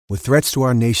With threats to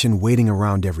our nation waiting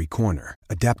around every corner,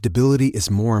 adaptability is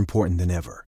more important than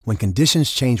ever. When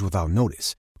conditions change without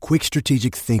notice, quick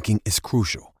strategic thinking is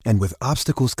crucial. And with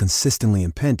obstacles consistently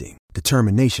impending,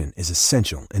 determination is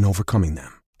essential in overcoming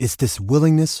them. It's this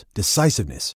willingness,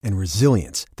 decisiveness, and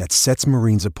resilience that sets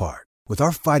Marines apart. With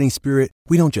our fighting spirit,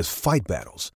 we don't just fight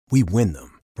battles, we win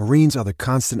them. Marines are the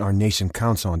constant our nation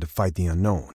counts on to fight the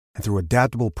unknown. And through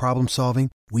adaptable problem solving,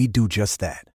 we do just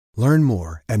that. Learn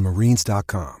more at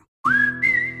marines.com.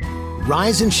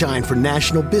 Rise and shine for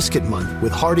National Biscuit Month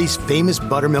with Hardee's famous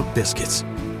buttermilk biscuits.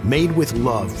 Made with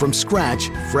love from scratch,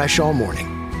 fresh all morning.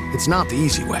 It's not the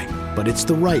easy way, but it's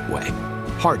the right way.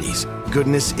 Hardee's,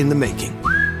 goodness in the making.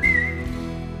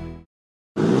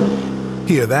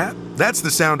 Hear that? That's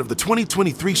the sound of the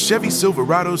 2023 Chevy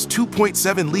Silverado's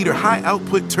 2.7-liter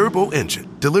high-output turbo engine,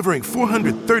 delivering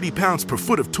 430 pounds per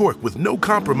foot of torque with no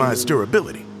compromised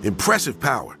durability. Impressive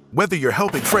power, whether you're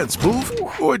helping friends move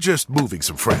or just moving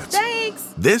some friends. Thanks!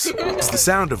 This is the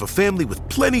sound of a family with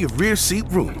plenty of rear seat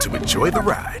room to enjoy the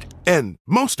ride. And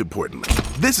most importantly,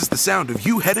 this is the sound of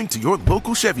you heading to your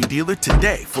local Chevy dealer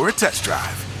today for a test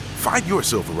drive. Find your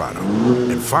Silverado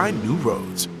and find new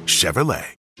roads. Chevrolet.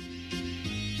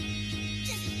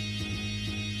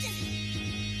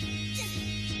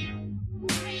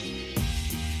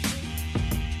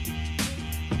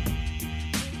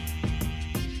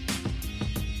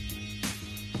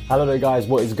 Hello there guys,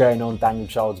 what is going on? Daniel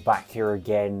Childs back here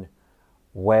again.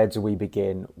 Where do we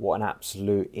begin? What an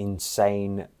absolute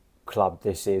insane club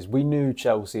this is. We knew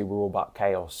Chelsea were all about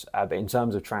chaos, but in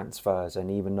terms of transfers,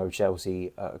 and even though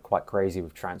Chelsea are quite crazy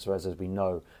with transfers as we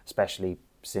know, especially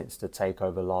since the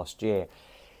takeover last year,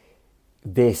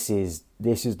 this is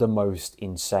the most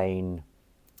insane,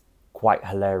 quite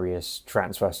hilarious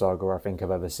transfer saga I think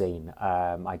I've ever seen.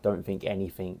 I don't think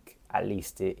anything, at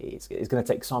least it's going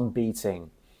to take some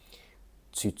beating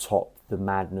to top the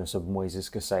madness of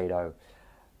Moises Caicedo.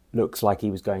 Looks like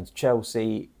he was going to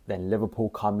Chelsea, then Liverpool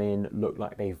come in, look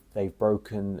like they've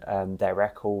broken their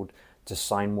record to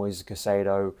sign Moises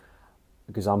Caicedo,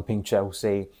 gazumping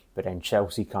Chelsea, but then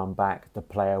Chelsea come back, the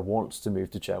player wants to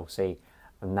move to Chelsea,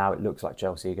 and now it looks like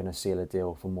Chelsea are going to seal a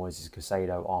deal for Moises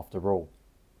Caicedo after all.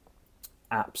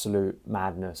 Absolute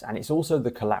madness. And it's also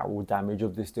the collateral damage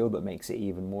of this deal that makes it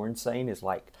even more insane. It's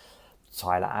like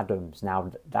Tyler Adams,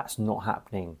 now that's not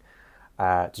happening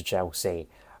to Chelsea.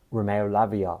 Romeo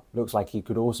Lavia looks like he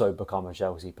could also become a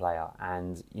Chelsea player.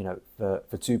 And, you know,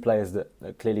 for two players that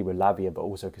clearly were Lavia, but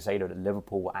also Caicedo, that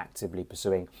Liverpool were actively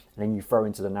pursuing. And then you throw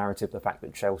into the narrative the fact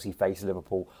that Chelsea faced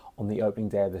Liverpool on the opening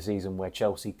day of the season, where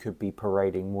Chelsea could be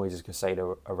parading Moises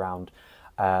Caicedo around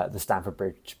the Stamford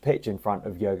Bridge pitch in front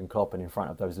of Jurgen Klopp and in front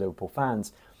of those Liverpool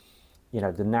fans. You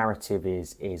know, the narrative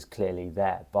is clearly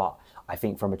there. But I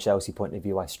think from a Chelsea point of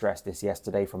view, I stressed this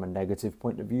yesterday, from a negative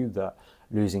point of view, that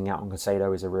losing out on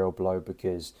Caicedo is a real blow,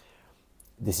 because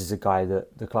this is a guy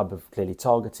that the club have clearly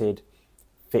targeted,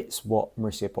 fits what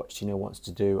Mauricio Pochettino wants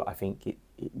to do. I think it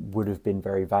would have been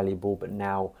very valuable, but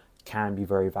now can be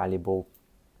very valuable.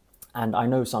 And I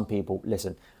know some people,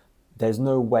 listen, there's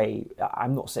no way,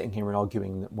 I'm not sitting here and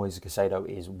arguing that Moises Caicedo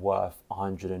is worth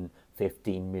 £115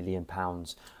 million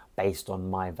based on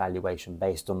my valuation,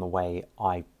 based on the way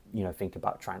I think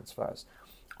about transfers.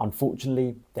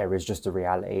 Unfortunately, there is just a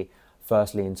reality.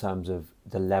 Firstly, in terms of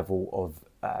the level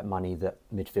of money that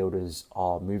midfielders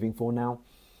are moving for now.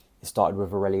 It started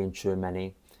with Aurelien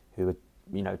Tchouameni, who,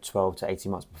 12 to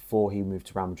 18 months before he moved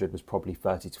to Real Madrid was probably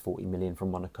 30 to 40 million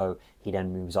from Monaco. He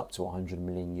then moves up to 100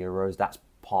 million euros. That's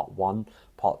part one.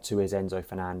 Part two is Enzo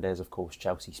Fernandez. Of course,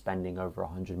 Chelsea spending over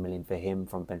 100 million for him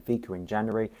from Benfica in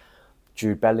January.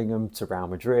 Jude Bellingham to Real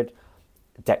Madrid.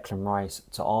 Declan Rice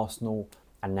to Arsenal.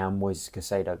 And now Moises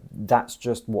Caicedo. That's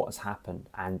just what has happened.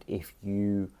 And if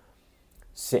you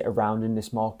sit around in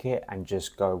this market and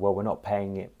just go, well, we're not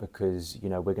paying it because,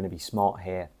 we're going to be smart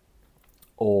here,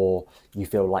 or you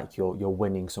feel like you're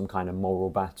winning some kind of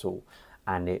moral battle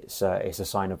and it's a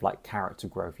sign of like character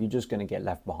growth, you're just going to get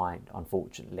left behind,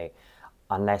 unfortunately,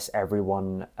 unless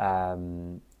everyone,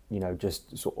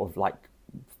 just sort of like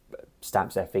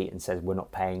stamps their feet and says we're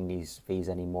not paying these fees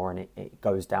anymore, and it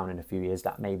goes down in a few years.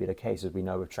 That may be the case, as we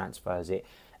know with transfers, it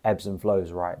ebbs and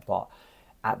flows, right? But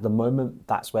at the moment,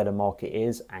 that's where the market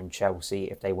is, and Chelsea,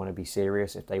 if they want to be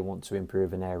serious, if they want to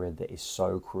improve an area that is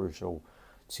so crucial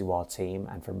to our team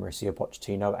and for Mauricio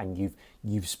Pochettino, and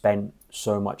you've spent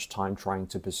so much time trying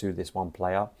to pursue this one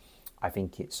player, I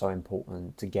think it's so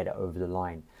important to get it over the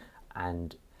line.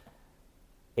 And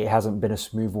it hasn't been a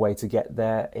smooth way to get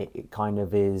there. It kind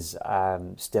of is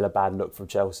still a bad look for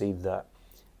Chelsea that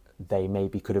they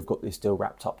maybe could have got this deal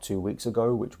wrapped up 2 weeks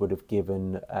ago, which would have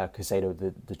given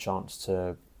Caicedo the chance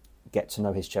to get to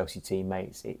know his Chelsea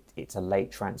teammates. It's a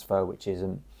late transfer, which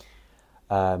isn't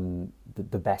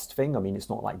the best thing. I mean, it's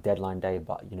not like deadline day,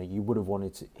 but you would have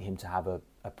wanted him to have a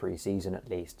pre-season at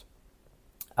least.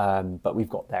 But we've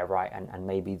got there, right, and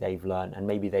maybe they've learned, and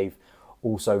maybe they've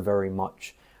also very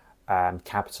much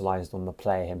capitalised on the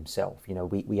player himself.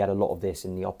 We had a lot of this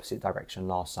in the opposite direction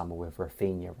last summer with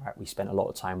Rafinha, right? We spent a lot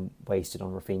of time wasted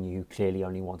on Rafinha, who clearly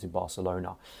only wanted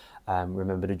Barcelona.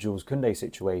 Remember the Jules Koundé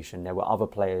situation. There were other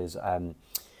players. I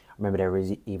remember there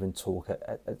was even talk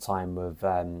at the time of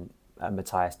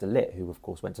Matthias de Ligt, who of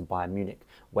course went to Bayern Munich,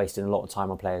 wasting a lot of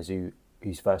time on players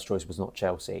whose first choice was not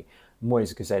Chelsea.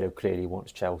 Moise Caicedo clearly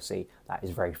wants Chelsea. That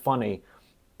is very funny,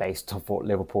 based on what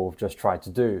Liverpool have just tried to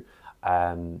do.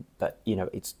 But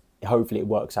it's hopefully it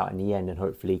works out in the end, and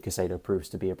hopefully Caicedo proves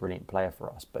to be a brilliant player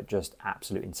for us. But just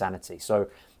absolute insanity. So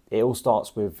it all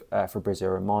starts with Fabrizio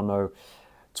Romano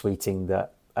tweeting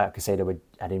that Caicedo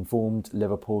had informed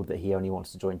Liverpool that he only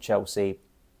wants to join Chelsea,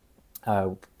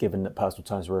 given that personal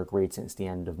terms were agreed since the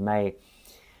end of May.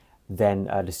 Then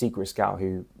the secret scout,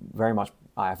 who very much,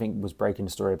 I think, was breaking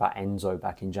the story about Enzo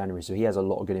back in January, so he has a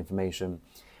lot of good information,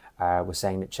 was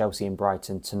saying that Chelsea and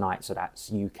Brighton tonight, so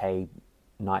that's UK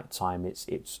night time,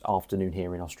 it's afternoon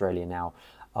here in Australia now,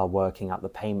 are working out the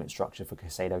payment structure for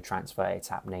Caicedo transfer. It's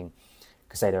happening.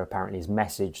 Caicedo apparently has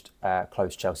messaged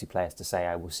close Chelsea players to say,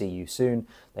 I will see you soon.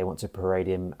 They want to parade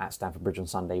him at Stamford Bridge on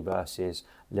Sunday versus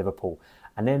Liverpool.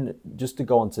 And then just to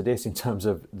go on to this in terms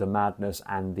of the madness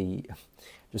and the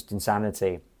just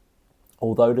insanity,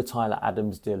 although the Tyler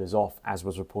Adams deal is off, as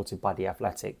was reported by The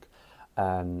Athletic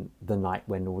the night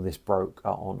when all this broke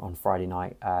on Friday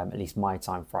night, at least my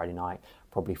time Friday night,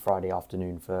 probably Friday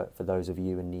afternoon for those of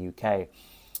you in the UK,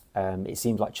 it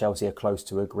seems like Chelsea are close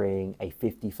to agreeing a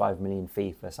 55 million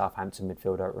fee for Southampton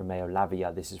midfielder Romeo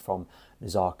Lavia. This is from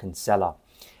Nazar Kinsella.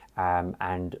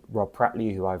 And Rob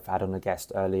Pratley, who I've had on a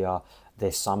guest earlier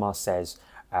this summer, says,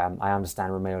 I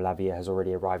understand Romeo Lavia has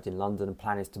already arrived in London and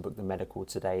plan is to book the medical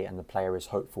today, and the player is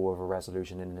hopeful of a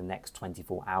resolution in the next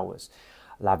 24 hours.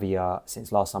 Lavia,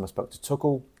 since last summer, spoke to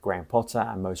Tuchel, Graham Potter,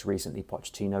 and most recently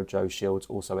Pochettino. Joe Shields,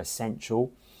 also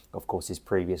essential, of course, his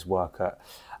previous work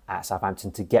at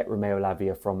Southampton, to get Romeo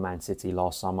Lavia from Man City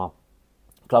last summer.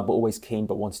 The club were always keen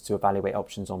but wanted to evaluate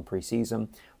options on pre-season.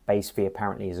 Base fee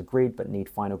apparently is agreed, but need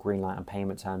final green light on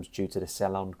payment terms due to the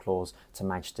sell-on clause to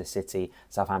Manchester City.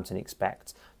 Southampton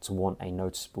expect to want a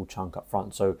noticeable chunk up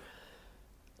front. So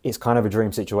it's kind of a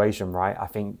dream situation, right? I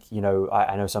think,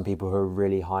 I know some people who are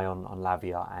really high on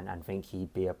Lavia and think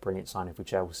he'd be a brilliant signing for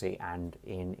Chelsea. And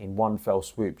in one fell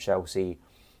swoop, Chelsea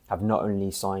have not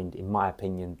only signed, in my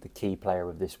opinion, the key player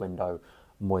of this window,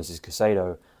 Moises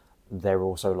Caicedo, they're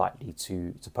also likely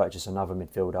to purchase another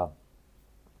midfielder.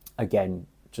 Again,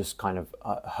 just kind of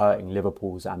hurting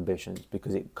Liverpool's ambitions,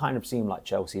 because it kind of seemed like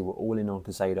Chelsea were all in on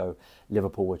Caicedo.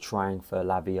 Liverpool were trying for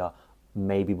Lavia.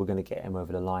 Maybe we're going to get him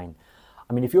over the line.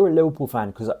 I mean, if you're a Liverpool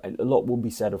fan, because a lot will be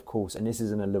said, of course, and this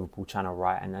isn't a Liverpool channel,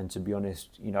 right? And to be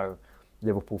honest,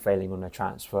 Liverpool failing on their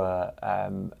transfer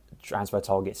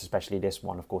targets, especially this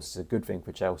one, of course, is a good thing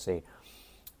for Chelsea.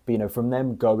 But, from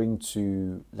them going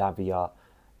to Lavia,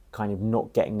 kind of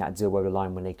not getting that deal over the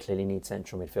line when they clearly need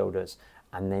central midfielders,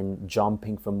 and then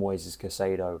jumping for Moises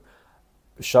Caicedo,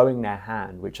 showing their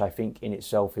hand, which I think in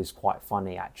itself is quite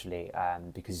funny, actually,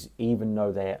 because even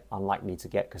though they're unlikely to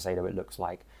get Caicedo, it looks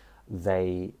like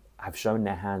they have shown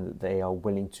their hand that they are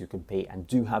willing to compete and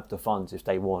do have the funds, if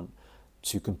they want,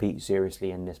 to compete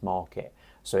seriously in this market.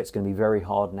 So it's going to be very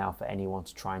hard now for anyone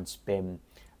to try and spin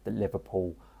that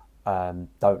Liverpool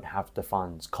don't have the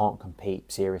funds, can't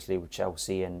compete seriously with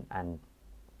Chelsea and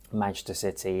Manchester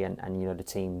City and the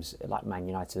teams like Man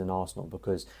United and Arsenal,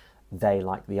 because they,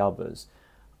 like the others,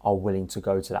 are willing to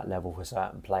go to that level for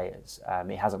certain players.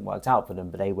 It hasn't worked out for them,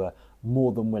 but they were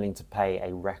more than willing to pay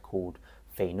a record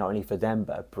fee, not only for them,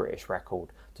 but a British record,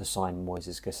 to sign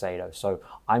Moises Caicedo. So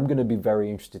I'm going to be very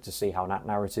interested to see how that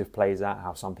narrative plays out,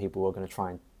 how some people are going to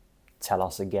try and tell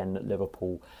us again that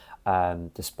Liverpool,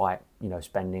 despite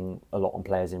spending a lot on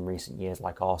players in recent years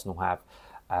like Arsenal have,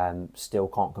 still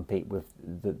can't compete with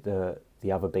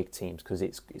the other big teams, because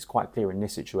it's quite clear in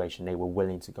this situation they were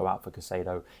willing to go out for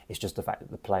Caicedo. It's just the fact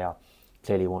that the player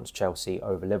clearly wants Chelsea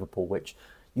over Liverpool, which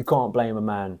you can't blame a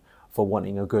man for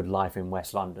wanting a good life in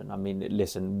West London. I mean,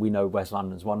 listen, we know West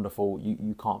London's wonderful.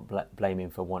 You can't blame him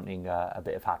for wanting a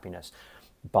bit of happiness.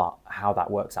 But how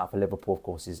that works out for Liverpool, of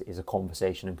course, is a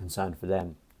conversation and concern for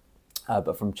them.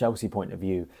 But from Chelsea point of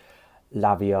view,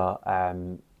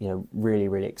 Lavia, really,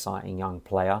 really exciting young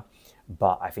player.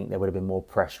 But I think there would have been more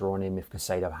pressure on him if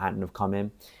Caicedo hadn't have come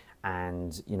in.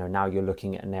 And, now you're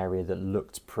looking at an area that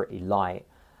looked pretty light.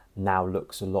 now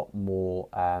looks a lot more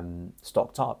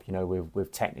stocked up,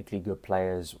 with technically good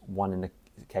players. One in the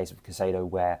case of Caicedo,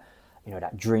 where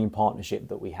that dream partnership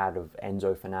that we had of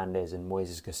Enzo Fernandez and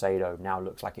Moises Caicedo now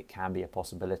looks like it can be a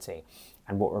possibility,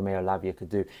 and what Romeo Lavia could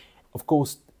do. Of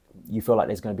course, you feel like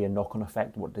there's going to be a knock-on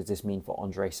effect. What does this mean for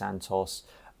Andre Santos?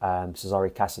 Cesare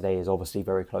Caicedo is obviously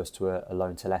very close to a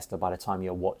loan to Leicester. By the time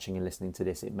you're watching and listening to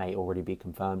this, it may already be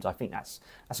confirmed. I think that's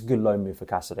a good loan move for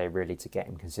Caicedo, really, to get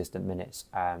him consistent minutes.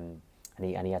 And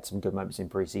he had some good moments in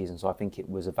pre-season, so I think it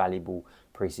was a valuable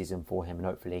pre-season for him, and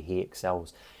hopefully he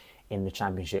excels in the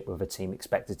Championship with a team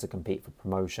expected to compete for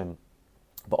promotion.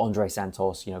 But Andre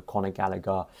Santos, Conor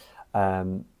Gallagher,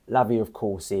 Lavia, of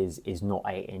course, is not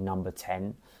a number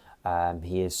 10.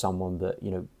 He is someone that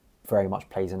very much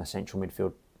plays in a central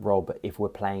midfield role, but if we're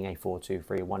playing a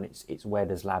 4-2-3-1, it's where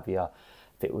does Lavia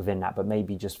fit within that? But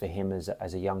maybe just for him as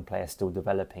a young player still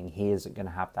developing, he isn't going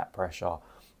to have that pressure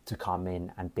to come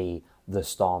in and be the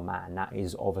star man. That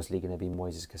is obviously going to be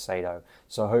Moises Caicedo.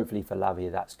 So hopefully for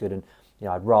Lavia that's good. And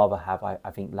I'd rather have,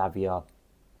 I think Lavia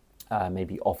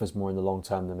maybe offers more in the long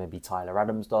term than maybe Tyler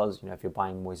Adams does. If you're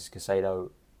buying Moises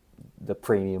Caicedo, the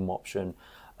premium option,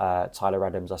 Tyler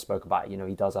Adams, I spoke about,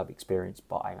 he does have experience,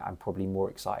 but I'm probably more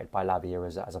excited by Lavia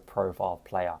as a profile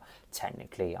player,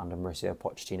 technically, under Mauricio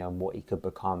Pochettino, and what he could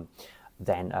become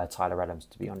than Tyler Adams,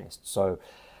 to be honest. So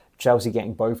Chelsea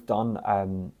getting both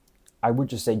done. I would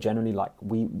just say generally,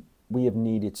 we have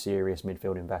needed serious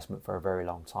midfield investment for a very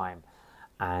long time.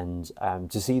 And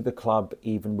to see the club,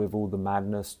 even with all the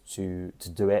madness, to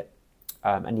do it,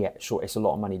 and yeah, sure, it's a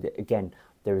lot of money. Again,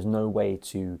 there is no way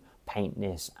to paint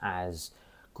this as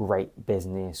great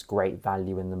business, great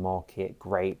value in the market,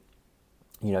 great,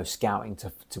 scouting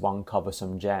to uncover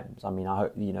some gems. I mean, I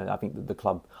hope, I think that the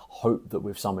club hope that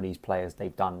with some of these players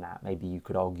they've done that. Maybe you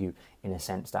could argue, in a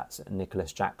sense, that's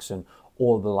Nicholas Jackson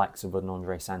or the likes of an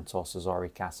Andre Santos, Cesare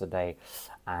Caicedo,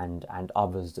 and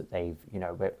others that they've,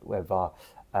 whether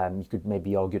you could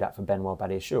maybe argue that for Benoit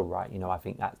Badiashile, right? I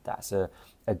think that's a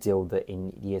deal that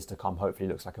in years to come hopefully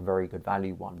looks like a very good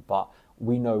value one. But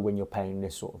we know when you're paying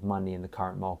this sort of money in the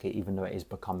current market, even though it is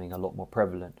becoming a lot more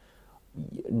prevalent,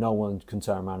 no one can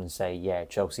turn around and say, yeah,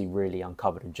 Chelsea really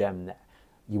uncovered a gem there.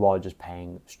 You are just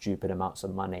paying stupid amounts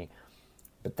of money.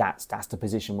 But that's the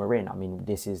position we're in. I mean,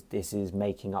 this is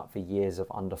making up for years of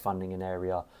underfunding an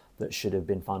area that should have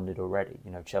been funded already.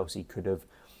 Chelsea could have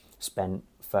spent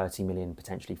 30 million,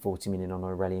 potentially 40 million on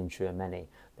Aurelien Tchouameni.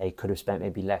 They could have spent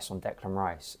maybe less on Declan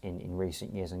Rice in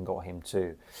recent years and got him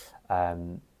too.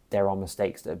 There are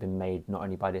mistakes that have been made not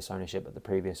only by this ownership but the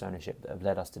previous ownership that have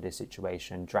led us to this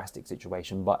situation, drastic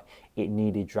situation, but it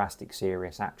needed drastic,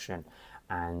 serious action.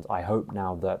 And I hope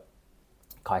now that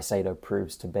Caicedo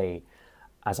proves to be,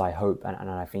 as I hope and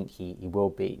I think he will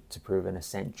be, to prove an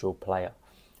essential player.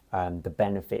 The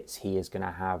benefits he is going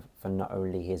to have for not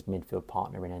only his midfield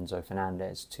partner in Enzo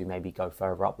Fernandez to maybe go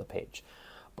further up the pitch,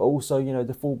 but also,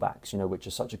 the fullbacks, which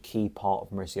are such a key part of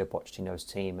Mauricio Pochettino's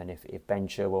team. And if Ben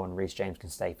Chilwell and Reece James can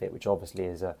stay fit, which obviously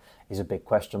is a big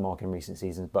question mark in recent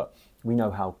seasons, but we know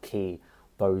how key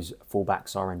those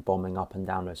fullbacks are in bombing up and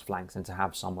down those flanks, and to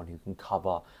have someone who can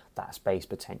cover that space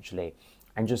potentially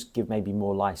and just give maybe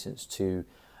more license to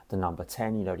the number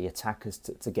 10, the attackers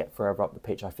to get further up the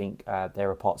pitch. I think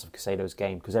there are parts of Caicedo's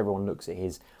game, because everyone looks at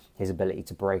his ability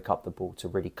to break up the ball, to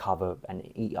really cover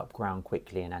and eat up ground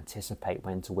quickly and anticipate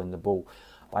when to win the ball.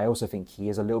 But I also think he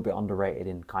is a little bit underrated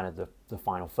in kind of the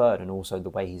final third, and also the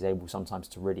way he's able sometimes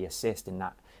to really assist in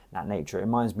that nature. It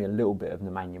reminds me a little bit of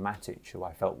Nemanja Matic, who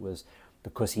I felt was,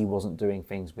 because he wasn't doing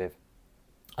things with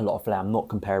a lot of flair. I'm not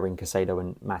comparing Caicedo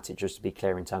and Matic, just to be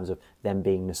clear, in terms of them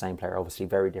being the same player. Obviously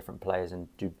very different players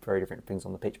and do very different things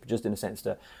on the pitch, but just in a sense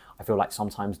that I feel like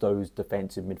sometimes those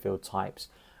defensive midfield types,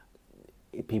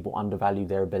 people undervalue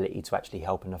their ability to actually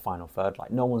help in the final third.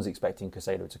 Like, no one's expecting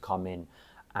Caicedo to come in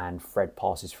and thread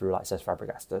passes through like Cesc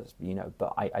Fabregas does,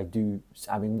 but I do,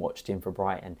 having watched him for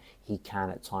Brighton, he can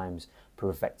at times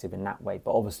prove effective in that way.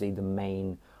 But obviously the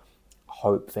main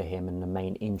hope for him and the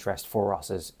main interest for us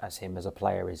as him as a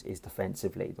player is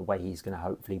defensively, the way he's going to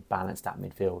hopefully balance that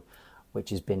midfield, which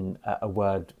has been a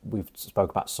word we've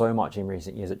spoke about so much in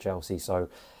recent years at Chelsea. So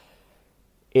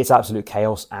it's absolute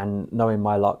chaos, and knowing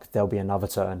my luck, there'll be another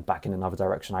turn back in another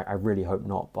direction. I really hope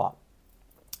not, but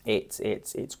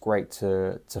it's great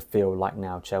to feel like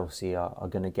now Chelsea are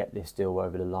going to get this deal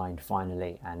over the line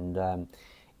finally. And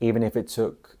even if it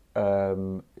took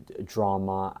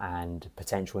drama and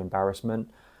potential embarrassment,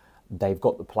 they've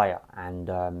got the player. And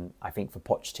I think for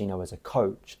Pochettino as a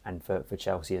coach and for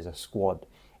Chelsea as a squad,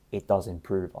 it does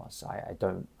improve us.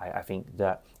 I think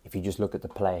that if you just look at the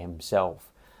player himself,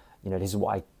 this is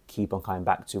what I keep on coming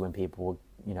back to when people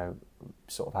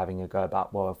sort of having a go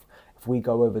about, well, if we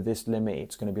go over this limit,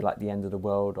 it's going to be like the end of the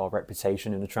world. Our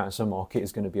reputation in the transfer market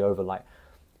is going to be over. Like,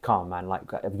 come on, man.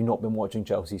 Like, have you not been watching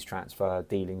Chelsea's transfer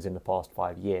dealings in the past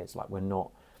 5 years? Like, we're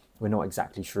not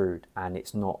exactly shrewd, and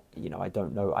it's not. I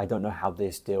don't know how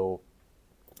this deal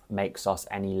makes us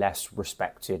any less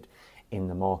respected in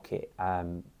the market.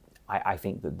 I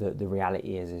think that the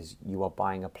reality is you are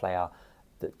buying a player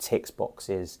that ticks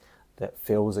boxes, that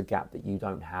fills a gap that you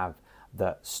don't have,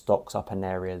 that stocks up an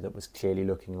area that was clearly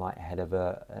looking like ahead of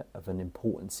an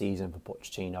important season for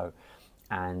Pochettino,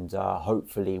 and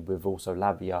hopefully with also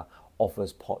Lavia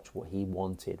offers Poch what he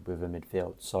wanted with a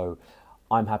midfield. So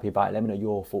I'm happy about it. Let me know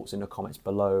your thoughts in the comments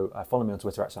below. Follow me on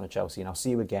Twitter at @SonofChelsea, and I'll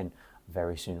see you again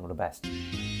very soon. All the best.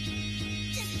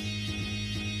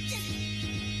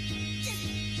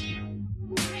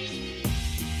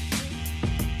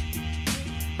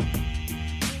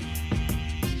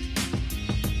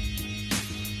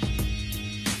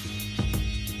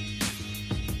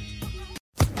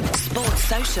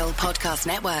 Social Podcast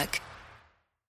Network.